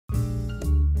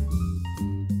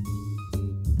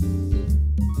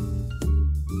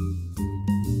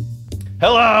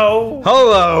Hello!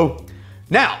 Hello!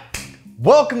 Now,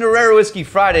 welcome to Rare Whiskey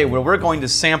Friday, where we're going to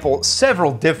sample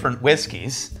several different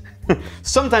whiskeys.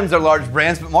 Sometimes they're large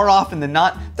brands, but more often than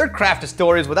not, they're craft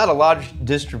distilleries without a large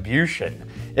distribution.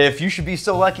 If you should be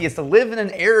so lucky as to live in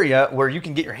an area where you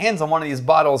can get your hands on one of these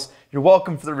bottles, you're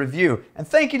welcome for the review. And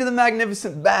thank you to the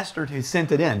magnificent bastard who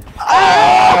sent it in. I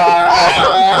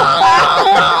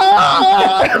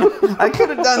could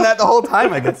have done that the whole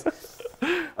time, I guess.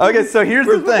 Okay, so here's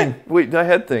the thing. Wait, I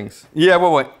had things. Yeah,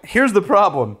 well, wait. Here's the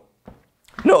problem.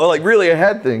 No, like really, I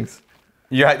had things.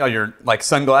 You had, oh, your like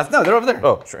sunglasses? No, they're over there.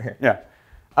 Oh, sure, here. Yeah.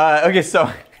 Okay,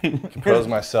 so Compose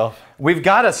myself. we've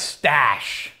got a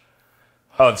stash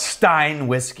of Stein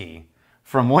whiskey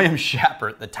from William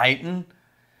Schappert, the Titan.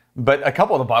 But a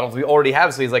couple of the bottles we already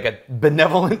have, so he's like a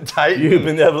benevolent Titan. You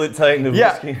benevolent Titan of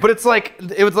Yeah, whiskey. but it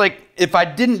was like if I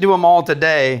didn't do them all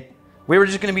today, we were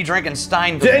just going to be drinking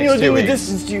Stein for Daniel, the next 2 in the weeks.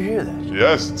 distance, do you hear that?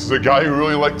 Yes, it's the guy who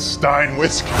really liked Stein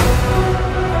whiskey.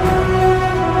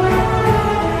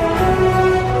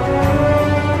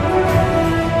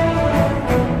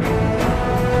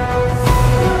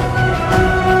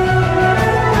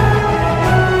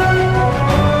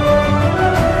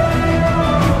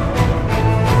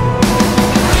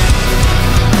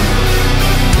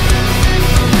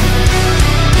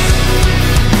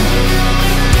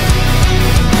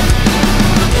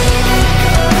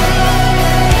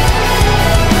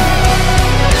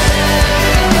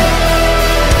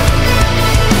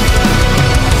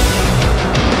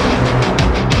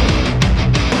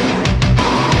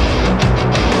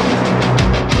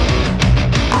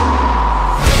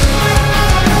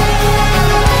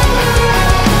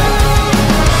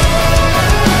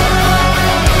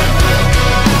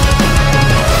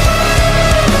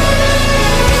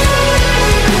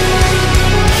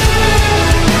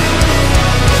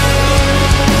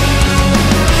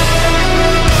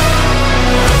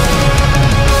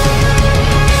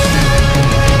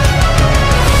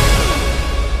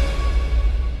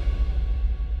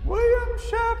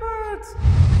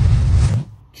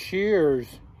 Cheers,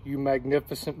 you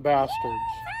magnificent bastards.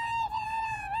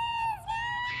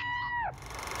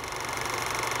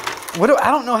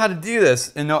 I don't know how to do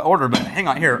this in no order, but hang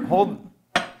on here. Hold.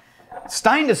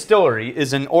 Stein Distillery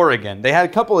is in Oregon. They had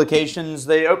a couple locations.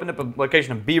 They opened up a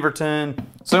location in Beaverton,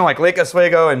 something like Lake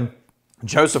Oswego and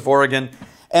Joseph, Oregon.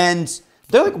 And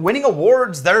they're like winning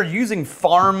awards. They're using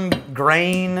farm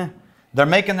grain. They're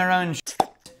making their own shit.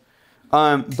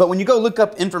 But when you go look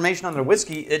up information on their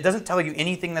whiskey, it doesn't tell you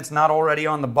anything that's not already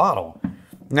on the bottle.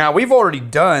 Now, we've already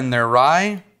done their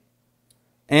rye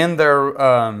and their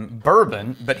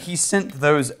bourbon, but he sent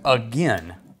those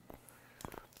again.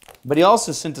 But he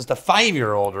also sent us the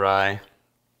 5-year-old rye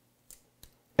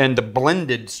and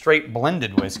the straight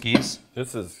blended whiskeys.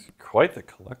 This is quite the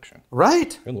collection.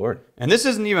 Right? Good Lord. And this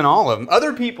isn't even all of them.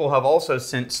 Other people have also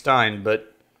sent Stein,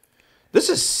 but this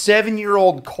is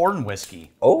 7-year-old corn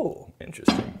whiskey. Oh,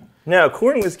 interesting. Now,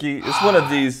 corn whiskey is one of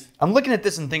these. I'm looking at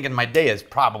this and thinking my day is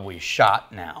probably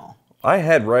shot now. I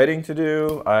had writing to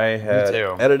do. I had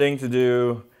too. editing to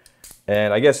do.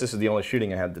 And I guess this is the only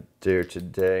shooting I had to do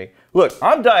today. Look,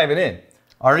 I'm diving in.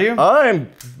 Are you?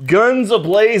 I'm guns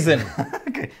a-blazing.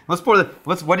 Okay, let's pour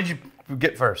what did you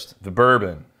get first? The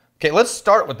bourbon. Okay, let's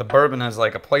start with the bourbon as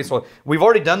like a placeholder. We've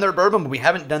already done their bourbon, but we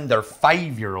haven't done their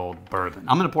 5-year-old bourbon.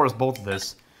 I'm gonna pour us both of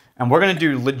this, and we're gonna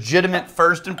do legitimate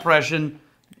first impression,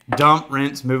 dump,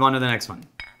 rinse, move on to the next one.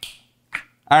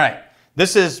 All right,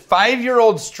 this is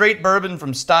 5-year-old straight bourbon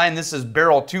from Stein. This is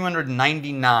barrel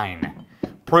 299,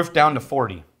 proof down to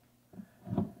 40.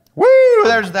 Woo!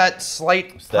 There's that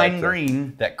slight pine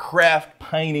green. That craft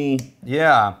piney.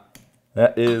 Yeah.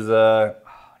 That is, oh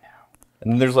no.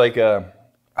 And there's like a,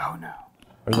 Oh no.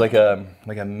 there's like a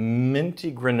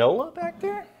minty granola back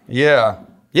there? Yeah.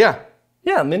 Yeah.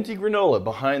 Yeah, minty granola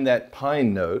behind that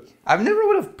pine note. I've never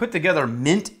would have put together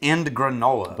mint and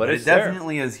granola, but it it's there.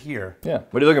 definitely is here. Yeah,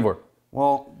 what are you looking for?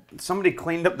 Well, somebody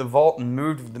cleaned up the vault and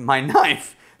moved my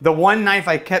knife. The one knife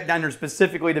I kept down there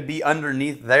specifically to be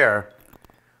underneath there.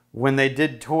 When they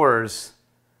did tours,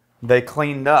 they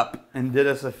cleaned up and did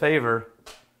us a favor.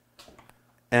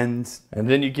 And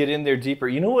then you get in there deeper.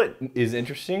 You know what is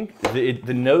interesting?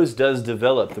 The nose does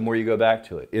develop the more you go back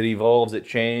to it. It evolves, it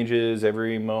changes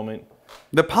every moment.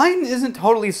 the pine isn't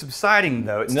totally subsiding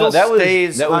though. It still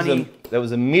stays honey. That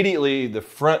was immediately the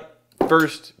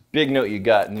first big note you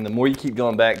got. And then the more you keep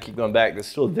going back, it's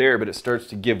still there, but it starts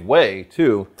to give way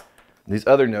to these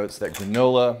other notes, that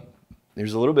granola.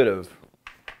 There's a little bit of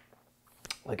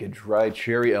like a dry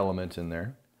cherry element in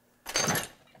there.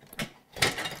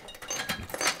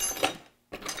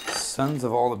 Sons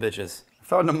of all the bitches. I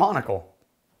found a monocle.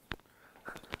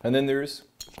 And then there's,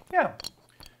 yeah.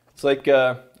 It's like,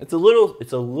 it's a little,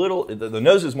 the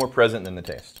nose is more present than the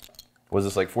taste. Was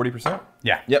this like 40%?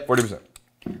 Yeah. Yep, 40%.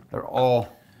 They're all,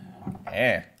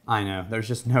 Eh. I know,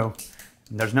 there's no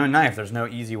knife. There's no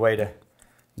easy way to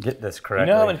get this correctly.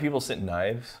 You know how many people sent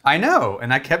knives? I know,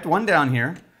 and I kept one down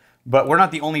here, but we're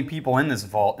not the only people in this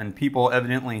vault, and people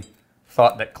evidently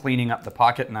thought that cleaning up the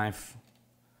pocket knife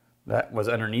that was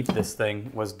underneath this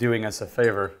thing was doing us a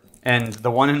favor. And the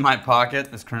one in my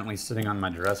pocket is currently sitting on my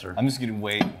dresser. I'm just gonna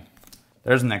wait.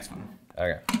 There's the next one.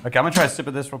 Okay. Okay, I'm gonna try a sip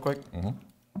of this real quick.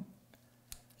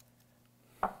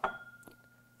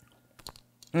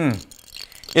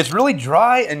 It's really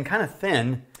dry and kind of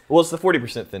thin. Well, it's the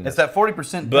 40% thinness. It's that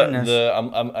 40% But thinness.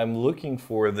 I'm looking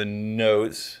for the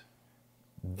notes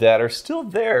that are still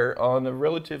there on the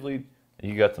relatively.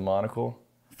 You got the monocle.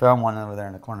 Found one over there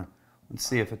in the corner. Let's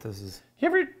see if this is. You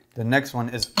ever The next one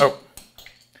is. Oh,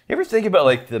 you ever think about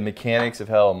like the mechanics of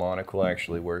how a monocle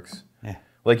actually works? yeah.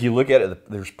 Like you look at it,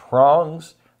 there's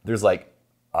prongs. There's like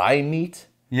eye meat.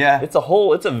 Yeah. It's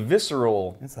a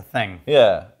visceral. It's a thing.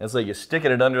 Yeah, it's like you're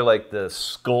sticking it under like the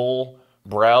skull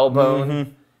brow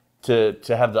bone to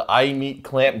have the eye meat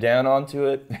clamp down onto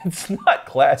it. It's not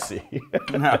classy.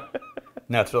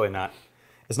 No, it's really not.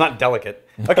 It's not delicate.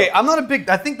 Okay, I'm not a big.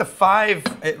 I think the 5.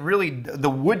 The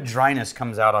wood dryness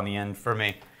comes out on the end for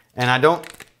me, and I don't.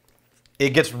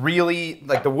 It gets really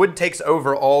like the wood takes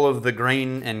over all of the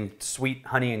grain and sweet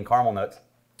honey and caramel notes.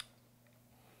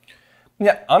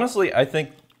 Yeah, honestly, I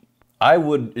think I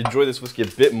would enjoy this whiskey a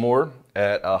bit more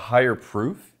at a higher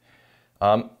proof.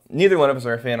 Neither one of us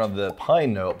are a fan of the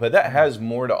pine note, but that has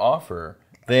more to offer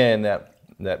than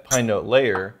that pine note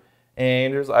layer.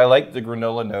 And I like the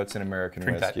granola notes in American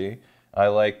Drink that. whiskey. I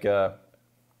like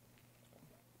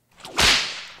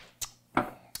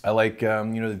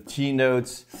the tea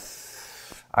notes.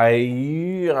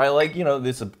 I like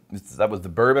that was the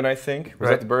bourbon, I think. Was Right.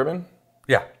 that the bourbon?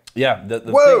 Yeah. Yeah,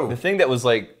 Whoa! the thing that was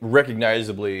like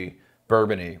recognizably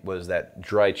bourbony was that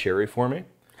dry cherry for me.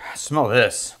 Smell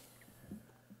this.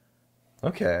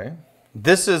 Okay.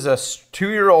 This is a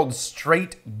 2-year-old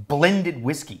straight blended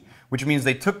whiskey, which means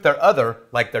they took their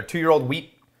 2-year-old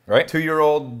wheat, Right.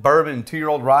 2-year-old bourbon,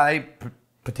 2-year-old rye,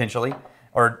 potentially,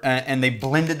 and they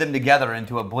blended them together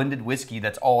into a blended whiskey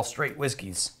that's all straight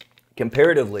whiskeys.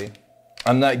 Comparatively,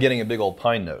 I'm not getting a big old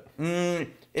pine note.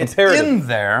 It's Comparative. in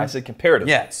there. I said comparative.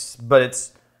 Yes, but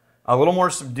it's a little more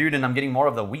subdued, and I'm getting more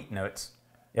of the wheat notes.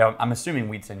 Yeah, I'm assuming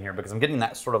wheat's in here because I'm getting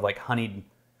that sort of like honeyed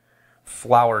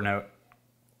flower note.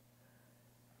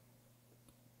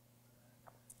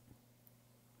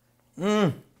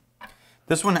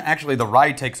 This one, actually, the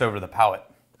rye takes over the palate.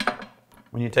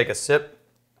 When you take a sip,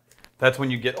 that's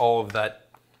when you get all of that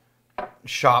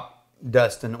shop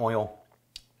dust and oil.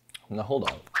 Now hold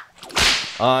on.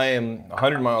 I am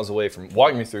 100 miles away from.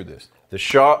 Walk me through this. The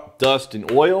shop, dust, and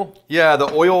oil. Yeah,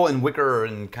 the oil and wicker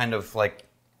and kind of like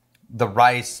the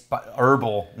rice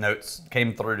herbal notes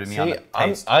came through to me on See, the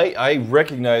taste. I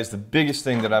recognize the biggest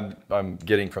thing that I'm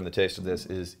getting from the taste of this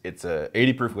is it's a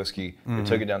 80 proof whiskey. They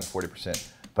took it down to 40%.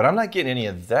 But I'm not getting any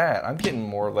of that. I'm getting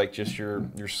more like just your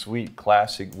sweet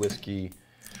classic whiskey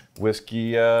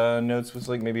notes with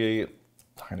like maybe a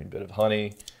tiny bit of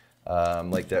honey,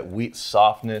 like that wheat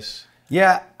softness.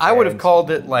 Yeah, I would have And-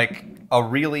 called it like a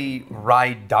really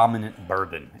rye dominant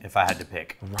bourbon if I had to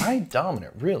pick. Rye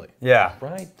dominant, really? Yeah,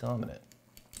 Rye dominant.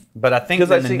 but I think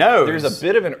Because in I the think nose, there's a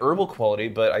bit of an herbal quality,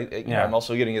 but Yeah. I'm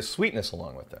also getting a sweetness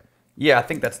along with that. Yeah, I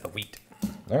think that's the wheat.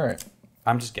 All right.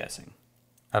 I'm just guessing.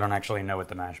 I don't actually know what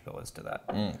the mash bill is to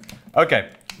that. Okay,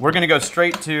 we're gonna go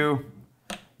straight to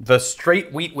the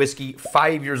straight wheat whiskey,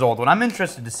 5 years old. What I'm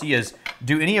interested to see is,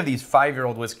 do any of these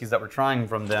 5-year-old whiskeys that we're trying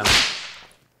from them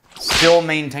still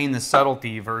maintain the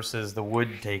subtlety versus the wood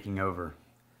taking over?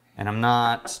 And I'm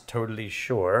not totally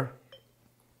sure,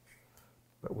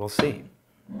 but we'll see.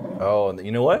 Oh, and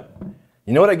you know what?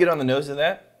 You know what I get on the nose of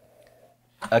that?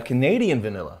 A Canadian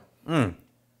vanilla.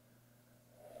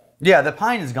 Yeah, the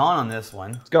pine is gone on this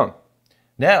one. It's gone.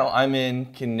 Now I'm in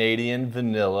Canadian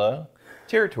vanilla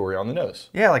territory on the nose.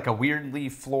 Yeah, like a weirdly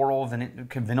floral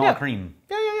vanilla Yeah. cream.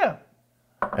 Yeah.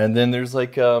 And then there's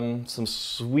like some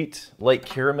sweet light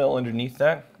caramel underneath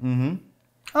that.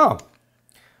 Oh,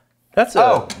 That's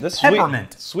that's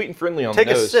peppermint. sweet and friendly on Take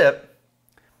the a nose. sip,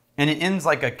 and it ends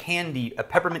like a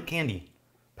peppermint candy,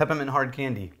 peppermint hard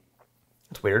candy.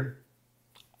 That's weird.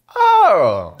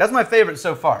 Oh, That's my favorite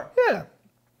so far. yeah.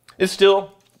 It's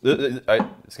still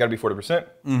it's got to be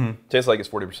 40%. Tastes like it's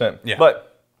 40%. Yeah. But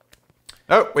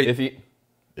Oh wait, if you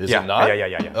is Yeah, it not? yeah.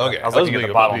 Okay, I was looking at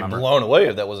the bottle number. blown away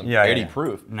if that wasn't Yeah, 80 yeah.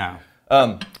 proof. No.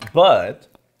 But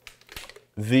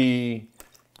the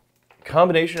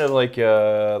combination of like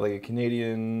a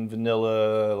Canadian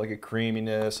vanilla, like a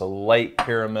creaminess, a light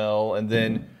caramel, and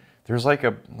then there's like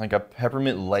a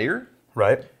peppermint layer.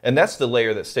 Right. And that's the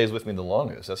layer that stays with me the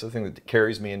longest. That's the thing that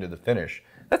carries me into the finish.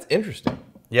 That's interesting.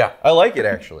 Yeah. I like it,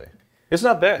 actually. It's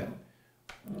not bad.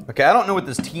 Okay, I don't know what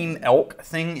this Team Elk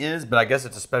thing is, but I guess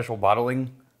it's a special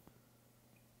bottling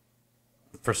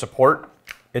for support.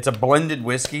 It's a blended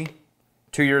whiskey,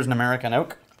 2 years in American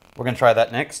oak. We're going to try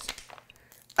that next.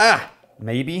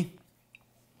 Maybe.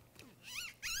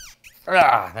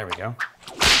 There we go.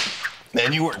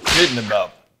 Man, you weren't kidding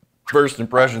about first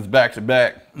impressions back to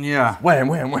back. Yeah. Wham,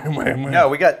 wham, wham, wham, wham. No,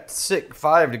 we got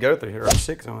 5 to go through here, or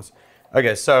 6 almost.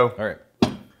 Okay, so.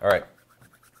 All right.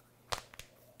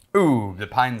 Ooh, the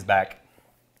pine's back.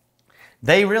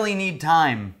 They really need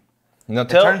time. Now It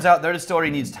turns out their distillery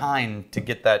needs time to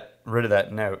get rid of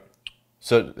that note.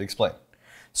 So explain.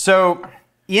 So,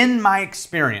 in my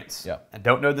experience, Yeah. I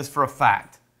don't know this for a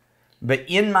fact, but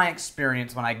in my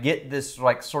experience, when I get this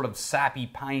like sort of sappy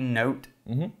pine note,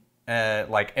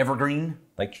 like evergreen,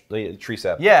 Like tree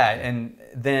sap. yeah, and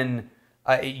then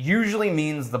it usually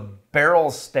means the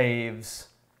barrel staves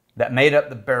that made up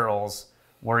the barrels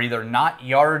were either not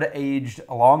yard aged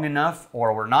long enough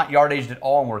or were not yard aged at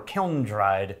all and were kiln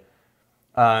dried,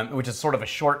 which is sort of a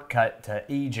shortcut to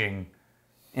aging.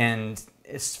 And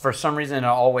for some reason, it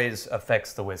always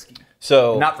affects the whiskey.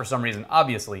 So Not for some reason,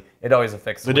 obviously, it always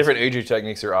affects the the whiskey. different aging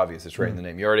techniques are obvious. It's right in the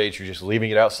name. Yard age, you're just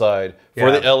leaving it outside for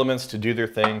Yeah. the elements to do their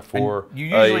thing. For You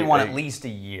usually want at least a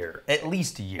year. At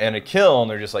least a year. And a kiln,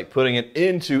 they're just like putting it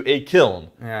into a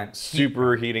kiln, Yeah.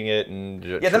 super heating it, and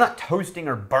Yeah, they're not toasting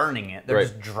or burning it. They're Right.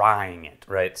 just drying it,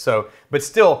 right? So, but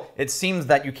still, it seems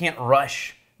that you can't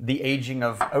rush the aging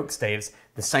of oak staves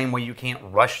the same way you can't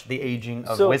rush the aging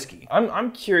of whiskey.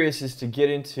 I'm curious as to get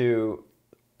into.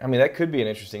 I mean, that could be an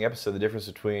interesting episode. The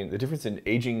difference in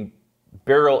aging,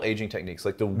 barrel aging techniques,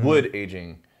 like the wood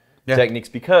aging techniques,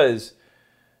 because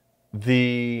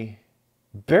the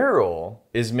barrel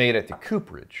is made at the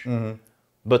cooperage,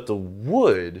 but the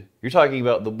wood you're talking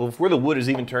about before the wood is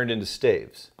even turned into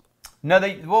staves. No,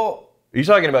 Are you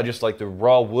talking about just like the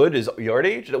raw wood is yard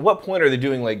aged? At what point are they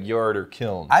doing like yard or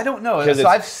kiln? I don't know. Because So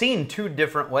I've seen 2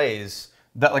 different ways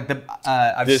that like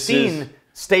I've seen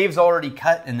staves already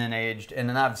cut and then aged, and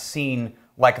then I've seen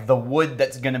like the wood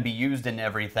that's going to be used in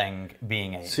everything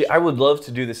being aged. See, I would love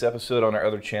to do this episode on our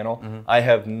other channel. I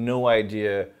have no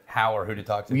idea How or who to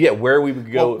talk to. Yeah, where we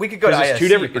would go. Well, we could go to 'cause it's two ISC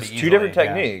different. pretty It's two different easily,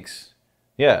 yeah. techniques.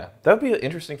 Yeah, that would be an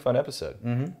interesting, fun episode.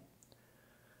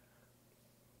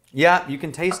 Yeah, you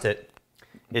can taste it.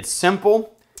 It's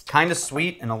simple, kind of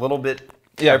sweet, and a little bit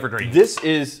evergreen. This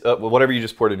is whatever you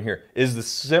just poured in here is the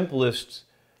simplest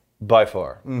by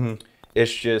far.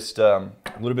 It's just a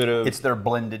little bit of. It's their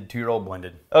blended, 2-year-old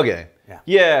blended. Okay.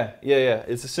 Yeah. Yeah.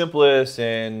 It's the simplest,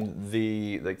 and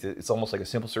it's almost like a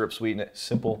simple syrup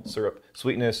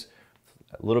sweetness,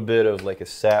 a little bit of like a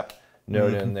sap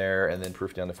note in there, and then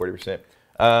proof down to 40%.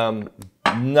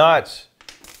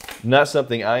 Not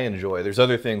something I enjoy. There's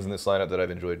other things in this lineup that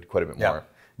I've enjoyed quite a bit more.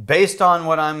 Based on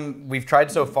what we've tried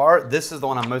so far, this is the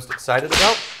one I'm most excited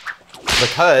about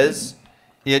because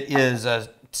it is a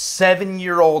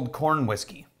 7-year-old corn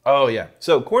whiskey. Oh yeah.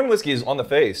 So corn whiskey is on the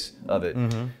face of it.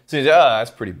 So you say,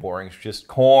 that's pretty boring. It's just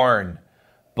corn.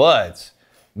 But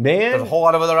man, There's a whole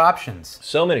lot of other options.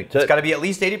 so many. It's got to be at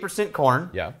least 80% corn.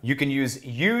 Yeah. You can use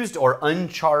used or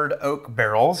uncharred oak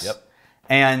barrels. Yep.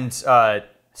 And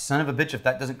son of a bitch if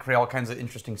that doesn't create all kinds of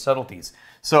interesting subtleties.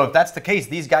 So if that's the case,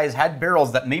 these guys had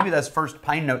barrels that maybe those first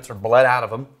pine notes are bled out of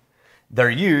them. They're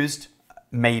used,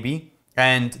 maybe,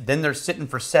 and then they're sitting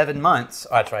for 7 months.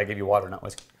 Oh, that's right, I gave you water, not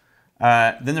whiskey.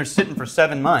 Then they're sitting for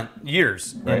 7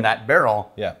 years in that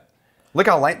barrel. Yeah. Look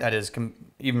how light that is,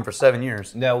 even for 7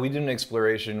 years. Now we did an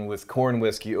exploration with corn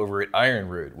whiskey over at Iron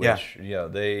Root, which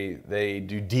they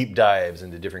do deep dives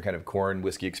into different kind of corn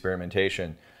whiskey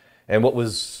experimentation. And what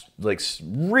was like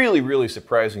really, really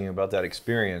surprising about that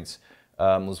experience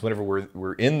was whenever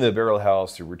we're in the barrel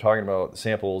house, we're talking about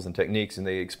samples and techniques, and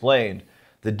they explained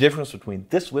the difference between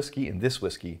this whiskey and this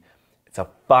whiskey. It's a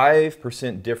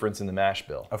 5% difference in the mash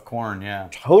bill. Of corn, yeah.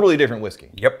 Totally different whiskey.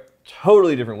 Yep.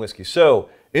 Totally different whiskey. So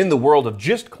in the world of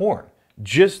just corn,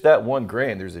 just that 1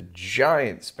 grain, there's a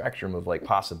giant spectrum of like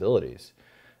possibilities.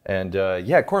 And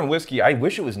corn whiskey, I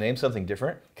wish it was named something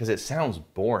different because it sounds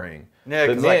boring. Yeah,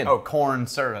 but because like, corn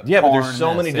syrup. Yeah, but corn there's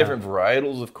so many this, different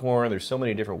varietals of corn. There's so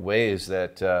many different ways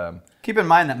that... Keep in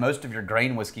mind that most of your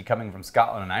grain whiskey coming from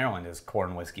Scotland and Ireland is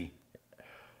corn whiskey.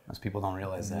 Most people don't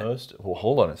realize that. Well,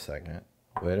 hold on a second.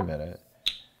 Wait a minute.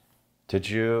 Did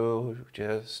you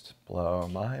just blow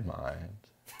my mind?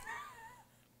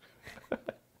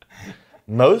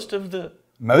 Most of the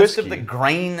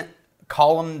grain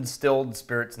column distilled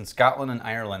spirits in Scotland and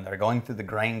Ireland that are going through the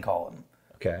grain column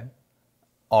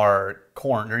are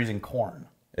corn. They're using corn.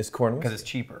 It's corn whiskey. Because it's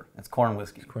cheaper. It's corn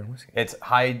whiskey. Corn whiskey. It's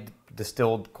high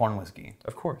distilled corn whiskey.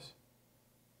 Of course.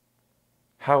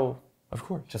 How? Of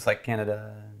course. Just like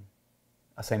Canada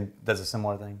does a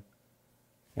similar thing.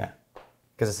 Yeah.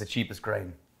 Because it's the cheapest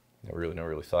grain. Never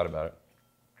really thought about it.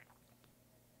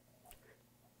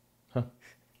 Huh.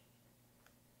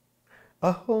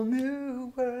 A whole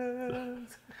new world.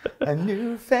 A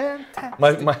new fantastic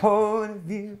point of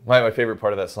view. My favorite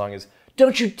part of that song is,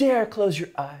 "Don't you dare close your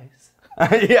eyes."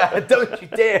 Yeah, don't you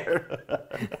dare.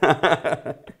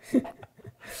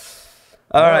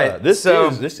 All right, this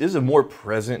is a more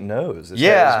present nose. This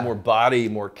has more body,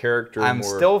 more character. I'm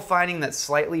still finding that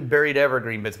slightly buried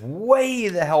evergreen, but it's way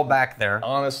the hell back there.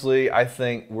 Honestly, I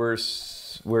think we're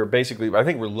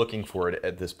looking for it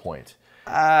at this point.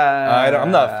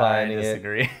 I'm not finding it. I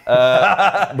disagree.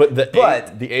 But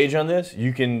the age on this,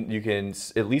 you can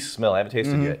at least smell. I haven't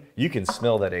tasted it yet. You can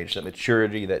smell that age, that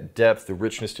maturity, that depth, the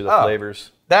richness to the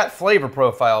flavors. That flavor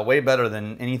profile way better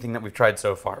than anything that we've tried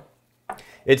so far.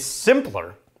 It's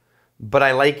simpler, but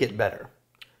I like it better.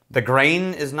 The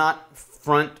grain is not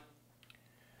front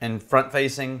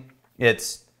facing.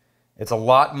 It's a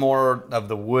lot more of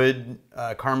the wood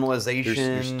caramelization.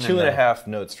 There's 2.5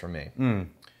 notes for me.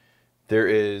 There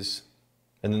is,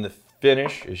 and then the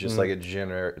finish is just like a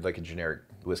generic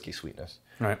whiskey sweetness.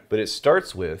 Right. But it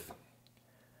starts with.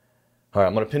 All right,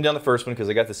 I'm gonna pin down the first one because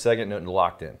I got the second note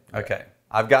locked in. Okay.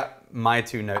 I've got my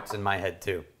 2 notes in my head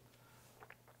too.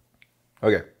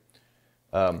 Okay.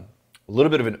 A little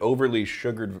bit of an overly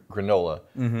sugared granola,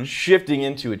 shifting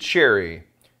into a cherry,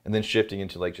 and then shifting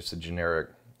into like just a generic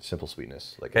simple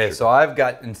sweetness. Okay, so I've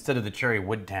got, instead of the cherry,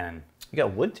 wood tannin. You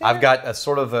got wood tannin? I've got a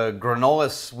sort of a granola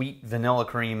sweet vanilla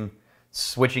cream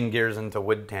switching gears into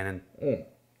wood tannin.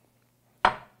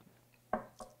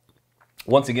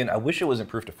 Once again, I wish it wasn't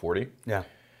proof to 40. Yeah.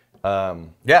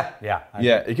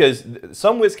 Yeah, because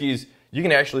some whiskeys you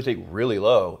can actually take really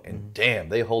low, and damn,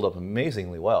 they hold up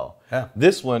amazingly well. Yeah.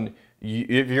 This one,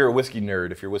 if you're a whiskey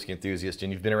nerd, if you're a whiskey enthusiast,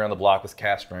 and you've been around the block with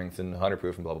cask strength and 100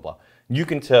 proof and blah, blah, blah, you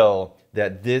can tell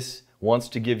that this wants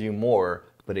to give you more,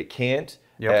 but it can't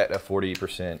at a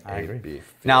 40% ABV.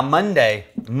 Now,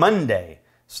 Monday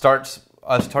starts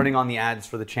us turning on the ads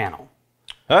for the channel.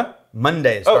 Huh?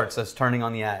 Monday starts us turning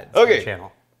on the ads for the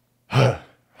channel.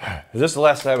 Is this the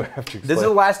last time I have to explain? This is the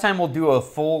last time we'll do a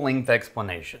full-length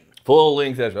explanation.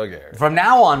 Full-length, okay. From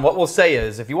now on, what we'll say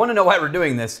is, if you want to know why we're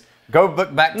doing this, go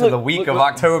back to the week of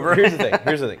October. Here's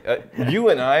the thing. You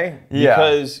and I,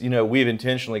 because we've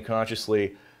intentionally,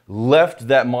 consciously left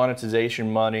that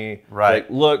monetization money. Right.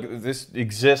 Like, look, this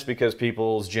exists because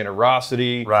people's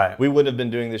generosity. Right. We wouldn't have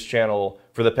been doing this channel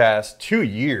for the past 2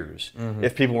 years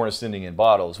if people weren't sending in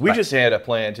bottles. We just had a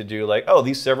plan to do like,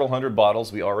 these several hundred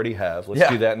bottles we already have. Let's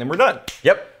do that, and then we're done.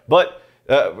 Yep. But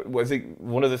I think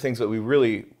one of the things that we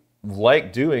really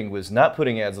like doing was not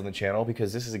putting ads on the channel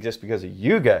because this exists because of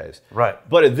you guys. Right.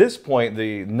 But at this point,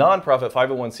 the nonprofit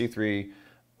 501c3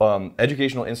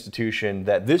 educational institution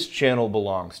that this channel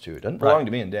belongs to, it doesn't belong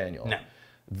to me and Daniel. No.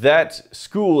 That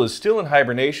school is still in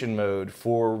hibernation mode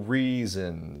for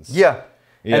reasons. Yeah.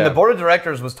 And the board of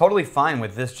directors was totally fine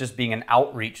with this just being an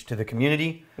outreach to the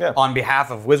community on behalf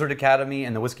of Wizard Academy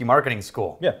and the Whiskey Marketing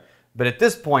School. Yeah. But at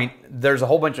this point, there's a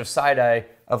whole bunch of side-eye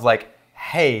of like,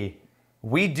 hey,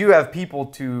 we do have people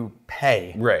to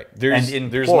pay. Right. There's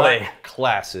not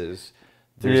classes.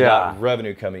 There's not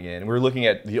revenue coming in. We're looking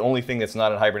at the only thing that's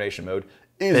not in hibernation mode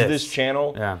is this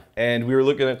channel. Yeah. And we were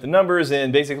looking at the numbers,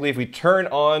 and basically if we turn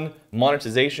on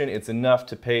monetization, it's enough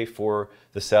to pay for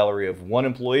the salary of one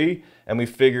employee. And we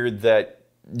figured that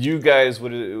you guys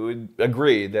would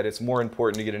agree that it's more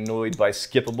important to get annoyed by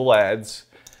skippable ads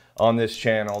on this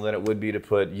channel than it would be to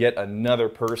put yet another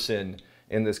person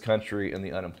in this country in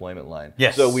the unemployment line.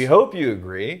 Yes. So we hope you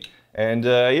agree. And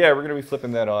we're going to be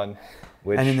flipping that on.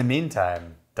 And in the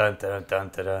meantime, dun dun dun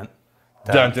dun dun.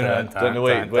 Dun, dun, dun, dun,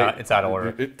 wait. It's out of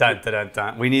order. Dun, dun, dun,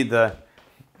 dun. We need the.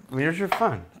 Where's your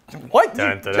phone? What?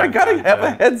 Dun, dun, I gotta dun, have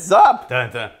dun. a heads up.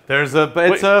 Dun, dun. There's a.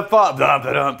 It's a. Dun, dun,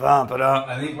 dun, dun, dun, dun.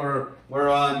 I think we're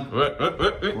on.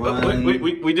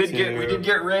 We did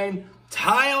get rain.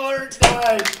 Tyler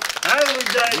died.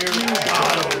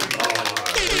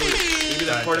 Maybe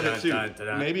that's part of it too.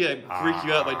 Maybe I freaked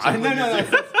you out by tickling. No.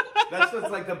 That's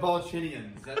just like the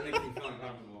Bolshinians. That makes me feel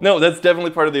uncomfortable. No, that's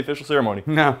definitely part of the official ceremony.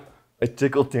 No. I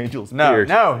tickled Daniel's ears.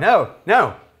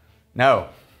 No.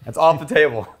 That's off the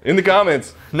table. In the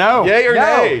comments. No. Yay or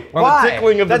nay on Why? the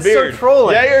tickling of That's the beard. So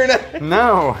trolling. Yay or nay?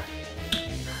 No.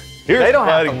 Here's They don't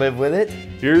have to fighting- live with it.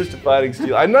 Here's to fighting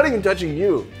steel. I'm not even touching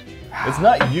you. It's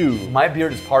not you. My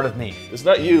beard is part of me. It's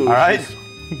not you. All right.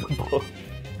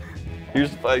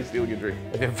 Here's to fighting steel. Get drink.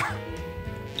 If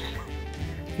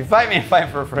you fight me, fight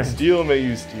for a friend. Steel may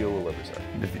you steal a lover's heart.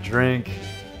 If you drink,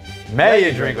 may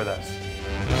you drink with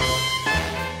us.